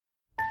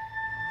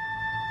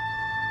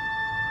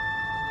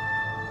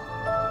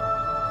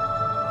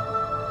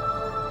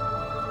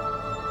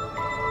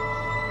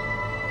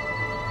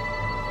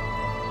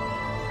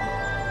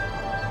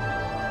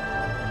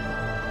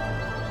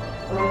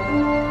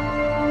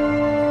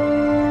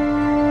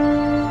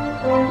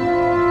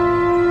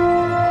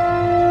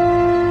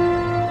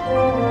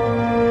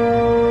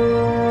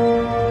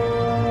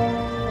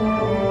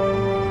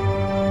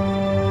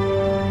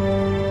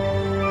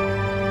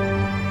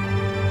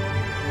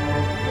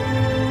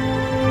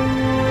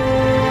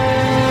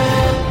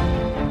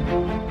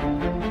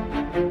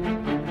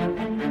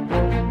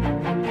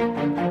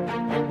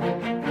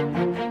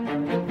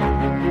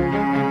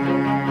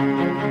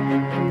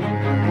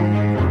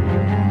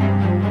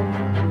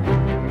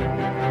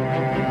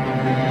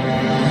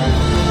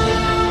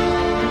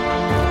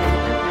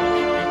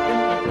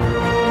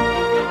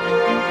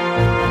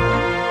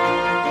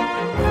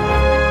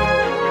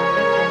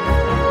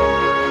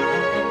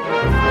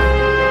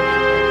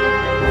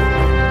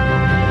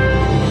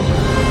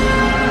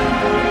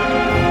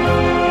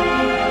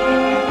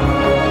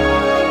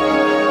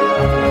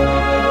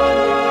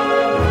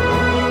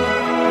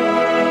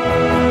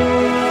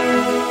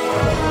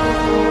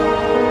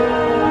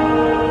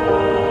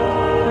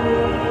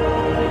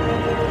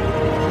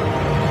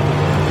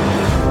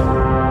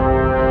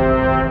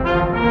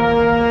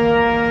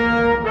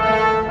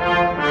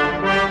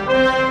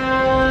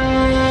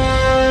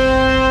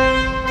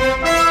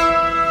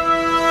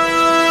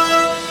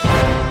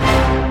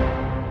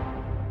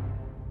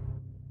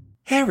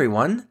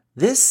everyone,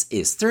 this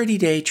is 30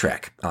 Day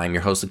Trek. I'm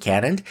your host,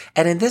 Annand,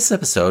 and in this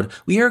episode,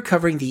 we are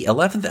covering the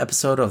 11th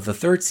episode of the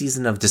third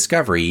season of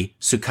Discovery,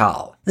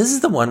 Su'Kal. This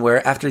is the one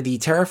where, after the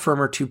Terra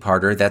Firma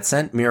two-parter that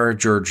sent Mira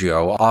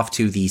Giorgio off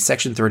to the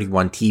Section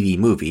 31 TV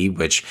movie,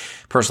 which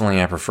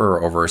personally I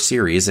prefer over a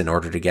series in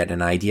order to get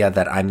an idea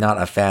that I'm not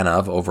a fan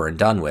of over and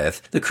done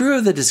with, the crew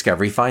of the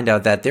Discovery find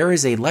out that there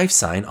is a life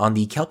sign on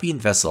the Kelpian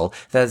vessel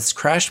that has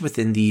crashed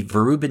within the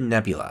Verubin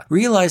Nebula.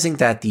 Realizing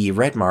that the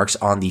red marks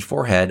on the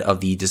forehead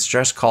of the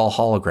distress call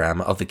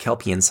hologram of the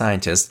Kelpian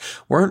scientist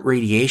weren't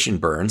radiation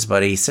burns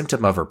but a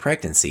symptom of her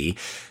pregnancy,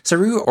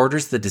 Saru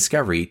orders the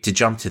Discovery to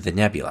jump to the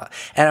nebula,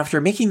 and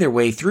after making their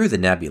way through the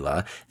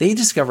nebula, they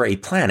discover a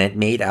planet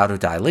made out of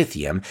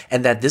dilithium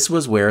and that this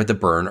was where the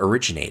burn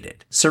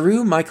originated.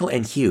 Saru, Michael,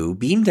 and Hugh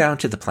beam down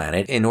to the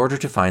planet in order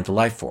to find the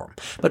life form,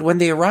 but when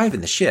they arrive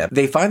in the ship,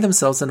 they find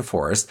themselves in a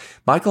forest.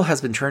 Michael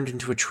has been turned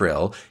into a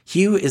Trill,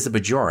 Hugh is a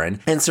Bajoran,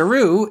 and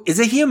Saru is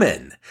a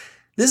human!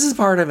 This is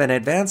part of an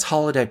advanced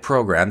holodeck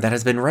program that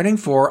has been running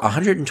for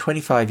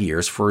 125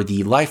 years for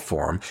the life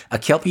form, a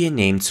Kelpian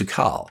named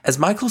Su'Kal. As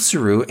Michael,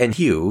 Saru, and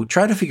Hugh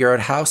try to figure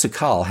out how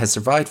Su'Kal has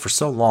survived for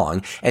so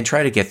long and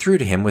try to get through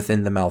to him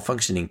within the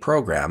malfunctioning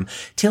program,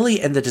 Tilly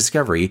and the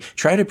Discovery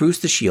try to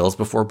boost the shields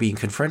before being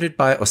confronted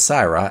by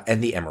Osira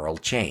and the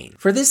Emerald Chain.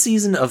 For this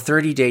season of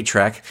 30 Day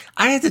Trek,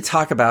 I had to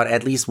talk about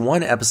at least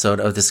one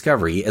episode of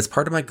Discovery as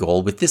part of my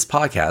goal with this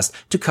podcast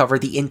to cover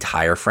the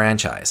entire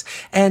franchise.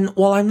 And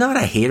while I'm not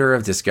a hater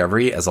of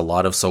Discovery, as a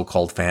lot of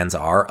so-called fans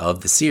are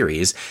of the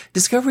series,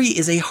 Discovery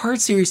is a hard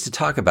series to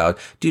talk about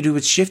due to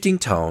its shifting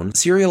tone,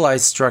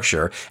 serialized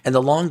structure, and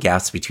the long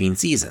gaps between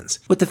seasons.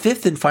 With the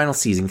fifth and final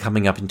season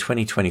coming up in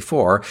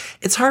 2024,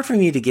 it's hard for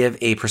me to give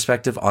a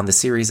perspective on the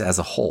series as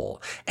a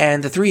whole,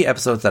 and the 3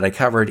 episodes that I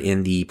covered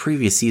in the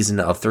previous season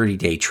of 30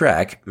 Day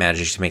Trek,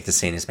 Managed to Make the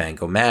Sanest Man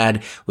Go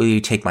Mad, Will You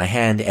Take My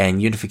Hand,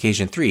 and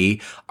Unification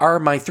 3, are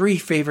my 3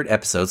 favorite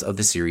episodes of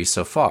the series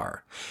so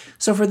far.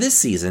 So for this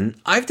season,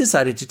 I've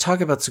decided to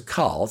talk about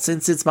Su'Kal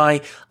since it's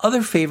my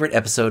other favorite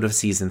episode of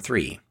Season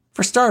 3.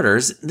 For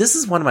starters, this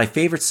is one of my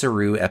favorite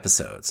Saru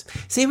episodes.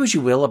 Say what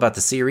you will about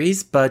the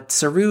series, but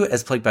Saru,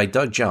 as played by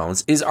Doug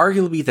Jones, is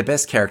arguably the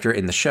best character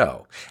in the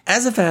show.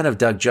 As a fan of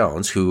Doug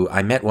Jones, who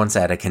I met once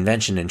at a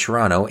convention in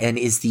Toronto and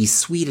is the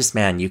sweetest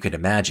man you could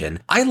imagine,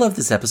 I love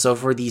this episode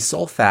for the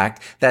sole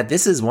fact that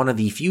this is one of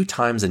the few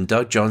times in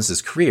Doug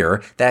Jones'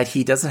 career that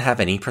he doesn't have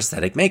any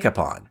prosthetic makeup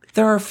on.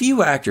 There are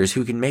few actors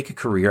who can make a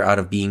career out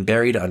of being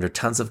buried under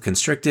tons of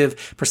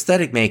constrictive,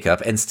 prosthetic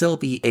makeup and still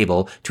be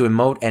able to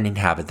emote and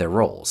inhabit their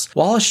roles.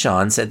 Wallace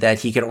Shawn said that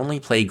he could only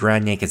play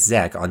Grand Naked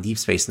Zek on Deep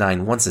Space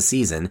Nine once a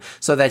season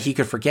so that he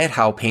could forget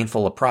how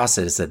painful a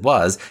process it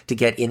was to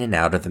get in and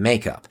out of the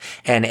makeup.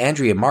 And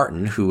Andrea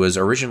Martin, who was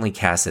originally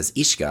cast as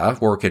Ishka,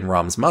 Warwick and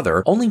Rom's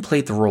mother, only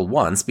played the role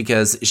once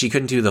because she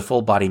couldn't do the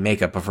full body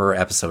makeup of her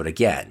episode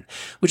again.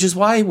 Which is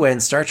why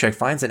when Star Trek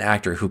finds an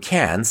actor who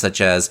can,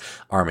 such as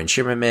Armin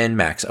Shimmerman,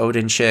 Max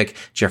Odenchik,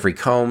 Jeffrey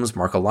Combs,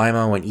 Marco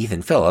Limo, and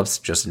Ethan Phillips,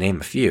 just to name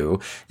a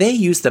few, they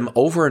use them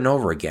over and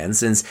over again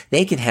since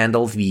they can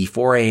handle the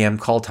 4 a.m.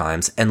 call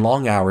times and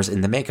long hours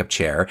in the makeup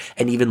chair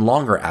and even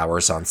longer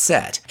hours on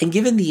set. And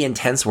given the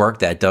intense work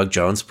that Doug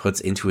Jones puts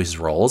into his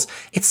roles,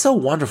 it's so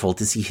wonderful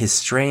to see his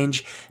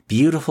strange,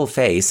 beautiful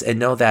face and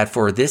know that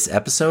for this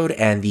episode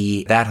and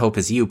the That Hope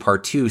Is You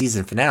Part 2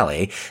 season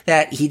finale,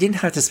 that he didn't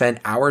have to spend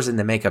hours in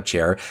the makeup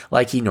chair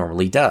like he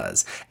normally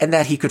does, and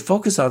that he could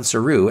focus on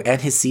Saru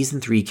and his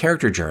season 3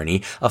 character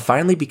journey of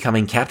finally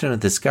becoming Captain of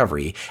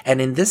Discovery,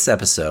 and in this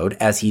episode,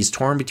 as he's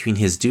torn between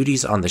his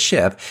duties on the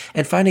ship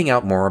and finding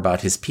out more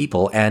about his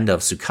people and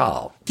of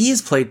Su'Kal. He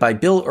is played by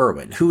Bill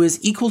Irwin, who is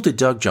equal to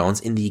Doug Jones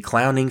in the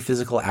clowning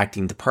physical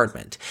acting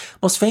department.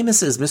 Most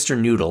famous as Mr.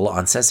 Noodle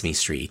on Sesame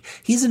Street,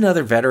 he's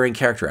another veteran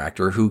character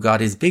actor who got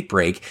his big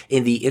break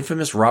in the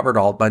infamous Robert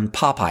Altman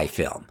Popeye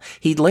film.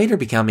 He'd later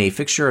become a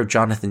fixture of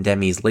Jonathan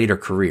Demme's later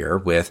career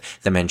with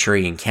The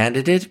Manchurian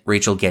Candidate,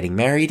 Rachel Getting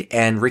Married,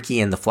 and Ricky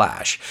and the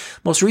Flash.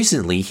 Most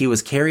recently, he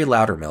was Carrie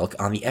Loudermilk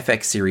on the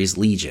FX series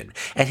Legion,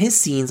 and his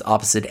scenes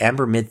opposite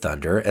Amber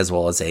Midthunder, as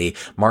well as a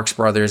Marx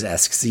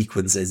Brothers-esque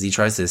sequence as he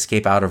tries to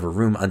escape out of a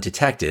room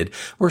undetected,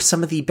 were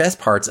some of the best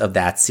parts of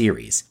that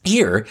series.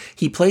 Here,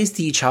 he plays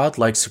the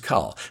childlike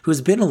Su'Kal, who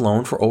has been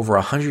alone for over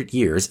 100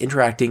 years,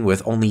 interacting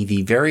with only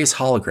the various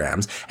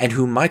holograms and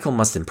whom Michael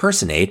must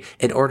impersonate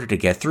in order to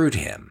get through to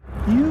him.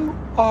 You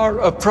are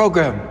a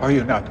program, are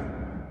you not?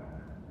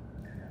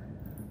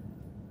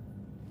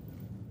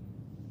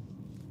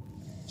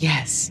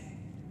 Yes,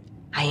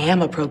 I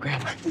am a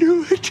program. I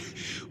knew it.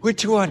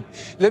 Which one?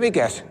 Let me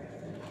guess.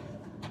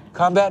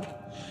 Combat?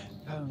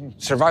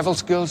 Survival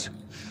skills?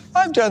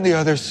 I've done the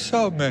others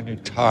so many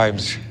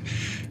times.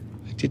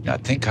 I did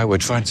not think I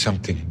would find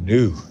something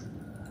new.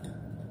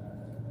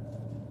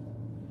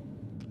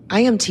 I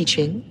am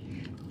teaching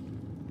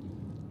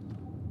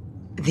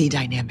the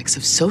dynamics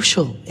of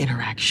social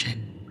interaction.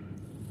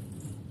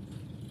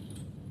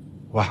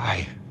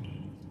 Why?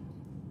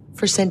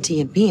 For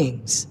sentient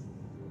beings,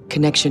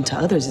 connection to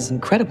others is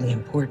incredibly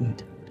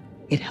important.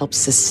 It helps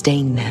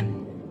sustain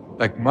them.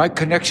 Like my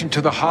connection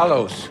to the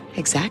Hollows.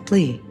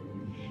 Exactly.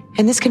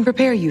 And this can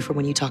prepare you for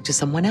when you talk to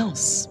someone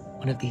else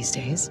one of these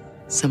days.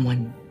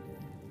 Someone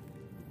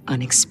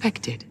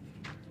unexpected.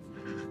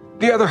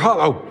 The other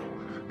Hollow,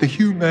 the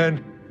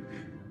human.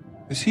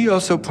 Is he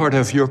also part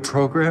of your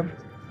program?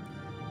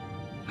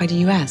 Why do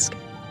you ask?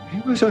 He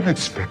was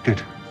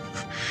unexpected.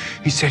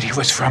 He said he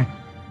was from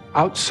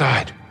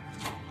outside.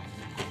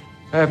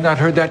 I have not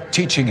heard that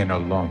teaching in a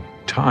long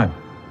time.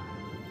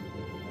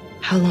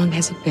 How long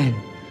has it been?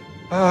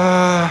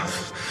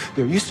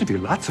 There used to be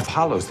lots of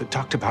Hollows that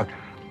talked about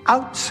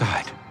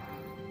outside.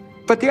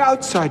 But the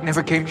outside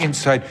never came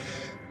inside.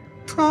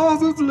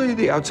 Probably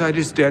the outside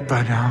is dead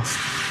by now.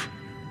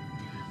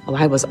 Well,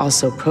 I was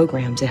also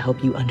programmed to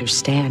help you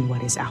understand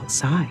what is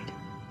outside.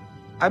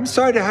 I'm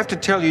sorry to have to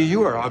tell you,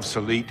 you are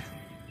obsolete.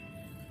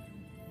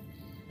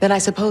 Then I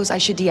suppose I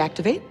should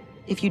deactivate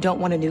if you don't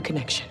want a new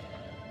connection.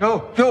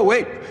 No,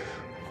 wait.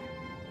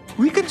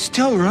 We can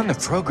still run the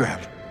program.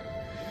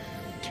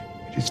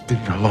 It has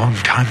been a long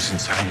time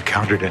since I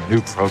encountered a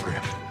new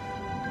program.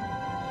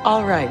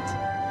 All right.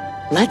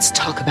 Let's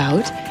talk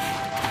about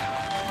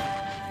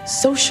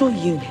social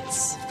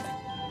units.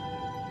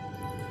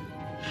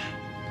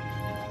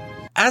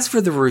 As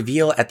for the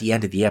reveal at the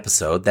end of the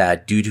episode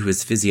that due to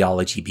his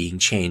physiology being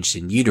changed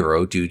in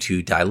utero due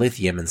to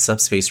dilithium and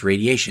subspace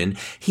radiation,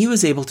 he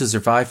was able to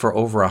survive for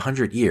over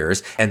 100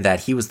 years and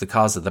that he was the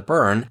cause of the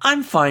burn,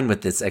 I'm fine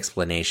with this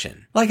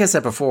explanation. Like I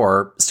said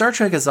before, Star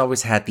Trek has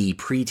always had the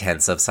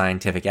pretense of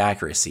scientific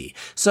accuracy,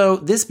 so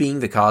this being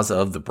the cause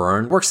of the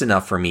burn works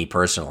enough for me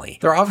personally.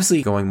 They're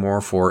obviously going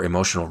more for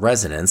emotional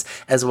resonance,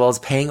 as well as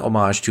paying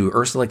homage to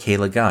Ursula K.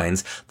 Le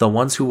Guin's The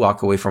Ones Who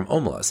Walk Away from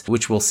Omelas,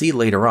 which we'll see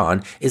later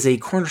on is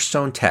a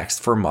cornerstone text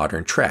for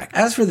modern Trek.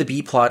 As for the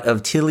B-plot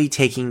of Tilly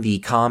taking the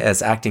comm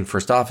as acting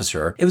first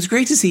officer, it was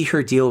great to see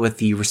her deal with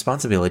the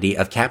responsibility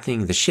of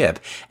captaining the ship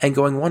and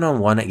going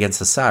one-on-one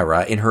against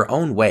Asira in her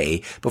own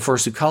way before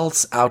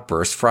Sukhal's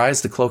outburst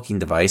fries the cloaking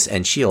device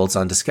and shields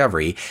on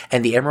Discovery,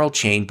 and the Emerald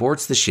Chain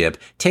boards the ship,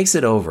 takes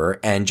it over,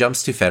 and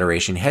jumps to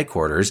Federation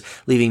headquarters,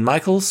 leaving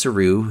Michael,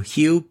 Saru,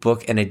 Hugh,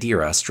 Book, and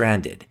Adira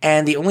stranded.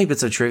 And the only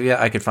bits of trivia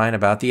I could find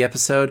about the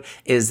episode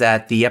is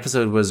that the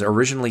episode was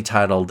originally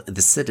titled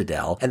The Citadel,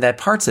 and that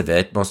parts of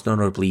it, most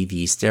notably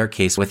the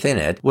staircase within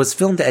it, was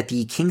filmed at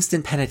the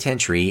Kingston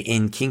Penitentiary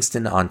in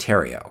Kingston,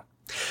 Ontario.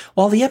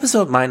 While the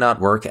episode might not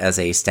work as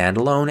a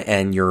standalone,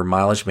 and your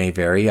mileage may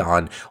vary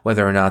on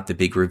whether or not the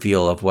big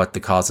reveal of what the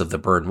cause of the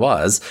burn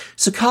was,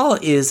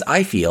 Sukhal is,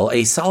 I feel,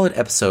 a solid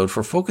episode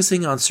for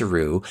focusing on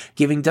Saru,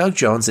 giving Doug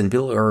Jones and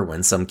Bill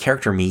Irwin some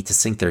character meat to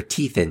sink their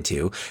teeth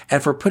into,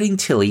 and for putting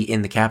Tilly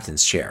in the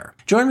captain's chair.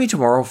 Join me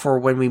tomorrow for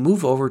when we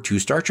move over to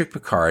Star Trek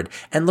Picard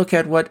and look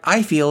at what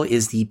I feel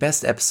is the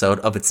best episode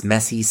of its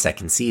messy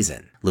second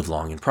season. Live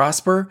long and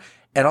prosper,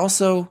 and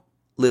also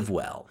live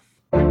well.